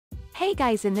Hey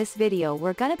guys, in this video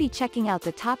we're gonna be checking out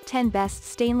the top 10 best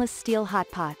stainless steel hot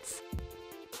pots.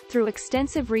 Through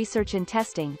extensive research and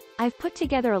testing, I've put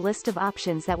together a list of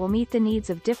options that will meet the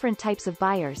needs of different types of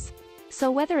buyers.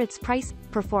 So whether it's price,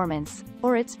 performance,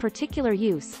 or its particular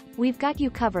use, we've got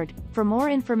you covered. For more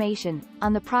information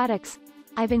on the products,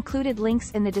 I've included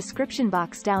links in the description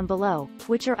box down below,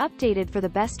 which are updated for the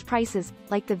best prices.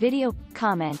 Like the video,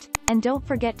 comment, and don't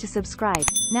forget to subscribe.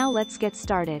 Now let's get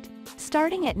started.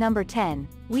 Starting at number 10,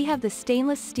 we have the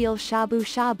stainless steel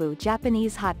Shabu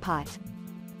Japanese hot pot.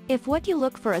 If what you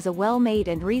look for is a well-made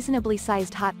and reasonably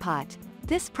sized hot pot,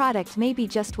 this product may be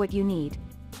just what you need.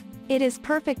 It is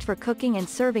perfect for cooking and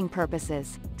serving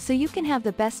purposes, so you can have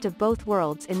the best of both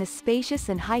worlds in this spacious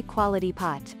and high-quality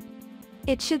pot.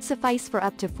 It should suffice for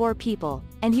up to 4 people,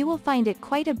 and you will find it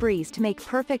quite a breeze to make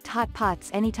perfect hot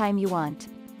pots anytime you want.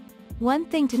 One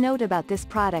thing to note about this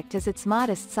product is its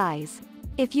modest size.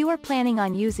 If you are planning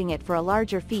on using it for a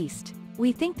larger feast,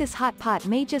 we think this hot pot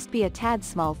may just be a tad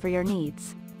small for your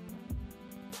needs.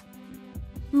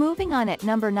 Moving on at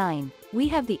number 9, we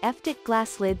have the FTIT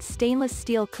glass lid stainless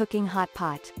steel cooking hot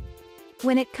pot.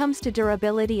 When it comes to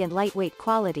durability and lightweight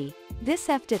quality, this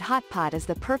FTIT hot pot is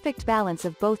the perfect balance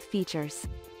of both features.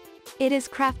 It is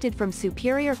crafted from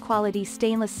superior quality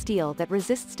stainless steel that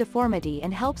resists deformity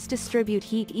and helps distribute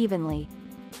heat evenly.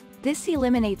 This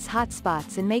eliminates hot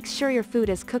spots and makes sure your food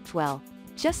is cooked well,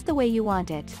 just the way you want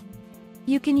it.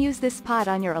 You can use this pot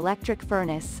on your electric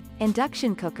furnace,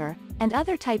 induction cooker, and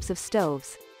other types of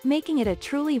stoves, making it a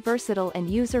truly versatile and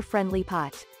user-friendly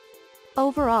pot.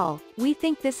 Overall, we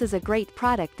think this is a great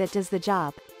product that does the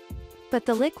job. But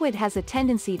the liquid has a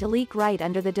tendency to leak right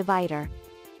under the divider.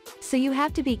 So you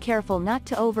have to be careful not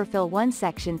to overfill one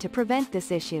section to prevent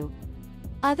this issue.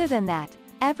 Other than that,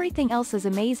 everything else is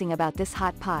amazing about this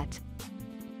hot pot.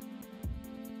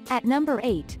 At number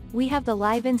 8, we have the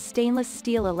Liven stainless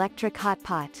steel electric hot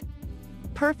pot.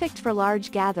 Perfect for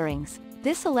large gatherings,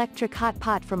 this electric hot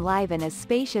pot from Liven is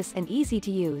spacious and easy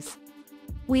to use.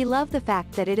 We love the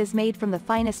fact that it is made from the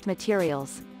finest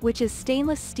materials, which is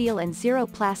stainless steel and zero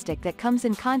plastic that comes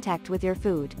in contact with your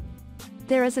food.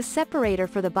 There is a separator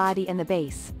for the body and the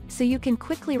base, so you can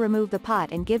quickly remove the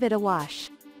pot and give it a wash.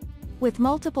 With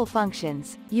multiple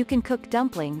functions, you can cook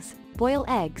dumplings, boil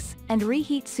eggs, and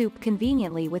reheat soup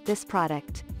conveniently with this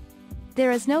product.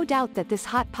 There is no doubt that this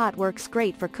hot pot works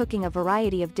great for cooking a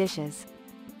variety of dishes.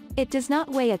 It does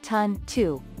not weigh a ton,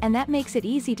 too, and that makes it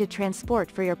easy to transport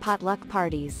for your potluck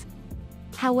parties.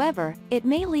 However, it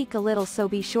may leak a little, so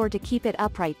be sure to keep it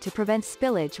upright to prevent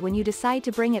spillage when you decide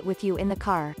to bring it with you in the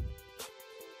car.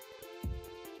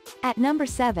 At number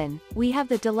 7, we have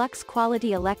the deluxe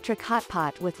quality electric hot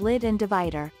pot with lid and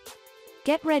divider.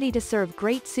 Get ready to serve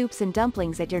great soups and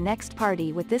dumplings at your next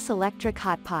party with this electric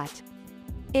hot pot.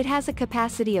 It has a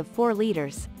capacity of 4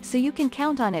 liters, so you can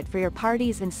count on it for your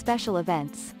parties and special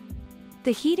events.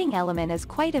 The heating element is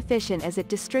quite efficient as it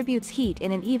distributes heat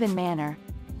in an even manner.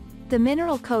 The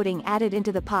mineral coating added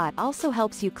into the pot also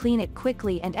helps you clean it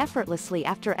quickly and effortlessly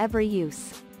after every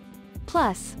use.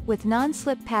 Plus, with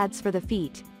non-slip pads for the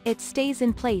feet, it stays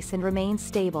in place and remains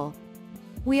stable.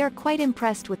 We are quite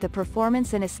impressed with the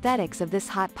performance and aesthetics of this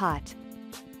hot pot.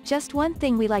 Just one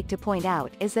thing we like to point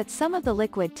out is that some of the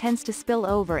liquid tends to spill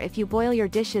over if you boil your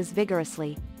dishes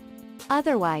vigorously.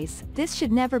 Otherwise, this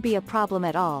should never be a problem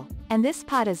at all, and this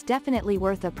pot is definitely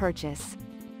worth a purchase.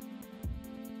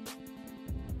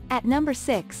 At number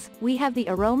 6, we have the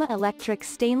Aroma Electric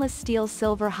Stainless Steel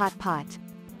Silver Hot Pot.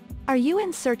 Are you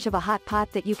in search of a hot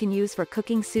pot that you can use for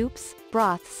cooking soups,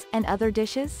 broths, and other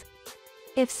dishes?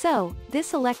 If so,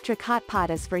 this electric hot pot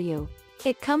is for you.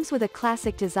 It comes with a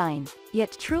classic design,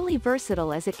 yet truly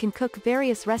versatile as it can cook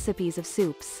various recipes of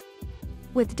soups.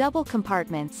 With double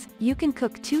compartments, you can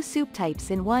cook 2 soup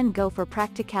types in one go for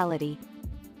practicality.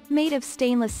 Made of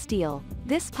stainless steel,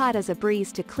 this pot is a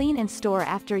breeze to clean and store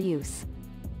after use.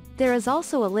 There is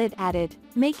also a lid added,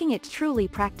 making it truly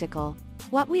practical.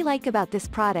 What we like about this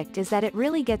product is that it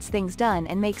really gets things done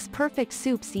and makes perfect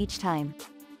soups each time.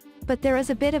 But there is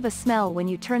a bit of a smell when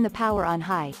you turn the power on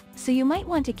high, so you might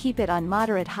want to keep it on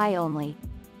moderate high only.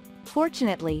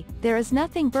 Fortunately, there is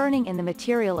nothing burning in the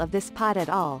material of this pot at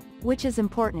all, which is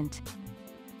important.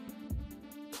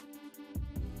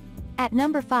 At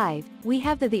number 5, we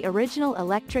have the original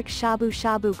electric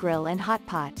Shabu grill and hot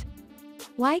pot.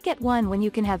 Why get one when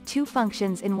you can have 2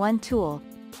 functions in one tool?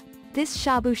 This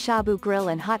Shabu grill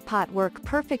and hot pot work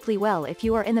perfectly well if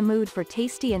you are in the mood for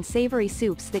tasty and savory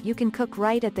soups that you can cook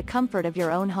right at the comfort of your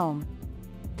own home.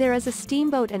 There is a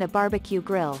steamboat and a barbecue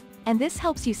grill, and this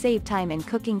helps you save time in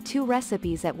cooking 2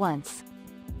 recipes at once.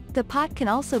 The pot can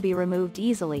also be removed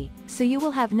easily, so you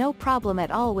will have no problem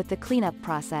at all with the cleanup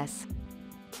process.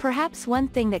 Perhaps one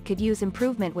thing that could use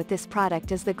improvement with this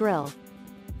product is the grill.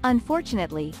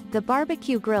 Unfortunately, the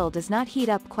barbecue grill does not heat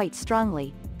up quite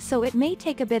strongly, so it may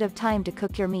take a bit of time to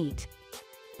cook your meat.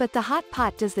 But the hot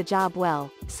pot does the job well,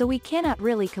 so we cannot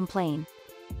really complain.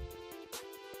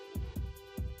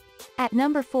 At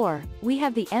number 4, we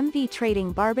have the MV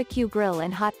Trading Barbecue Grill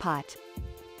and Hot Pot.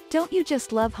 Don't you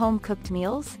just love home-cooked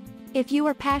meals? If you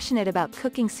are passionate about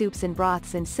cooking soups and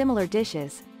broths and similar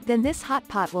dishes, then this hot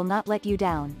pot will not let you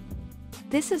down.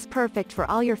 This is perfect for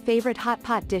all your favorite hot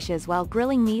pot dishes while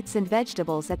grilling meats and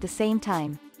vegetables at the same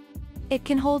time. It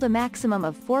can hold a maximum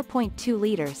of 4.2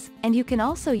 liters, and you can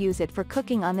also use it for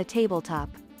cooking on the tabletop.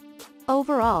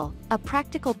 Overall, a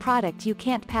practical product you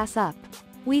can't pass up.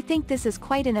 We think this is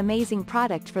quite an amazing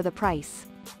product for the price.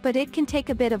 But it can take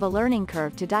a bit of a learning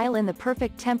curve to dial in the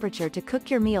perfect temperature to cook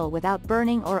your meal without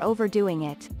burning or overdoing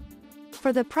it.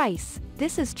 For the price,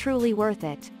 this is truly worth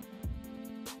it.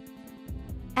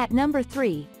 At number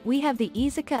 3, we have the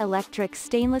Izaka Electric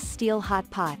Stainless Steel Hot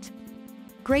Pot.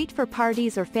 Great for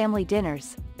parties or family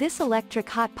dinners, this electric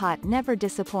hot pot never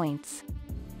disappoints.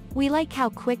 We like how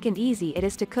quick and easy it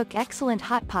is to cook excellent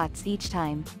hot pots each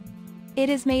time. It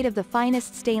is made of the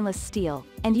finest stainless steel,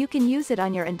 and you can use it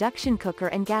on your induction cooker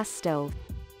and gas stove.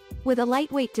 With a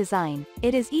lightweight design,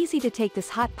 it is easy to take this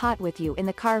hot pot with you in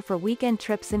the car for weekend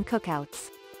trips and cookouts.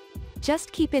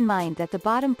 Just keep in mind that the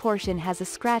bottom portion has a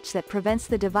scratch that prevents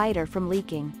the divider from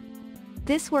leaking.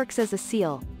 This works as a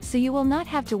seal, so you will not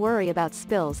have to worry about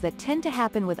spills that tend to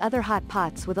happen with other hot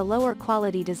pots with a lower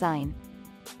quality design.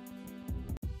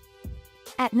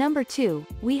 At number 2,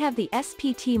 we have the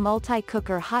SPT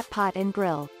Multi-Cooker Hot Pot and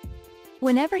Grill.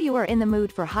 Whenever you are in the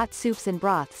mood for hot soups and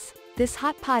broths, this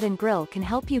hot pot and grill can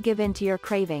help you give in to your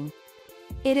craving.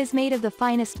 It is made of the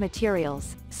finest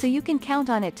materials, so you can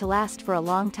count on it to last for a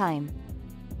long time.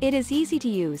 It is easy to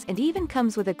use and even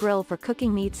comes with a grill for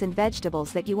cooking meats and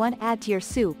vegetables that you want to add to your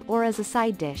soup or as a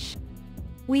side dish.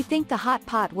 We think the hot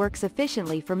pot works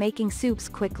efficiently for making soups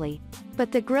quickly,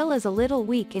 but the grill is a little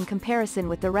weak in comparison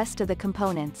with the rest of the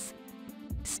components.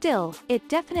 Still, it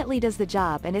definitely does the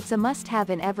job and it's a must-have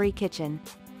in every kitchen.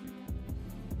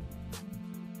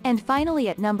 And finally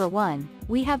at number 1,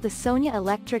 we have the Sonia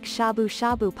Electric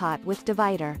Shabu Pot with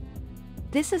Divider.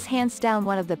 This is hands down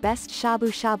one of the best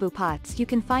shabu pots you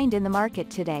can find in the market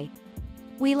today.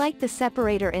 We like the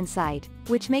separator inside,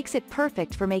 which makes it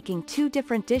perfect for making 2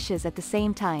 different dishes at the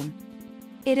same time.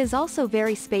 It is also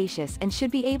very spacious and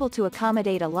should be able to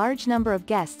accommodate a large number of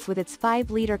guests with its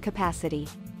 5-liter capacity.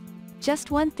 Just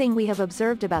one thing we have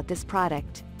observed about this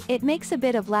product: it makes a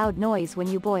bit of loud noise when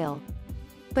you boil.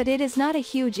 But it is not a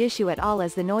huge issue at all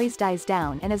as the noise dies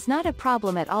down and is not a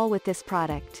problem at all with this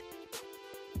product.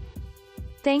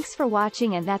 Thanks for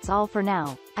watching, and that's all for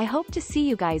now. I hope to see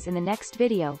you guys in the next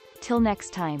video. Till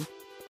next time.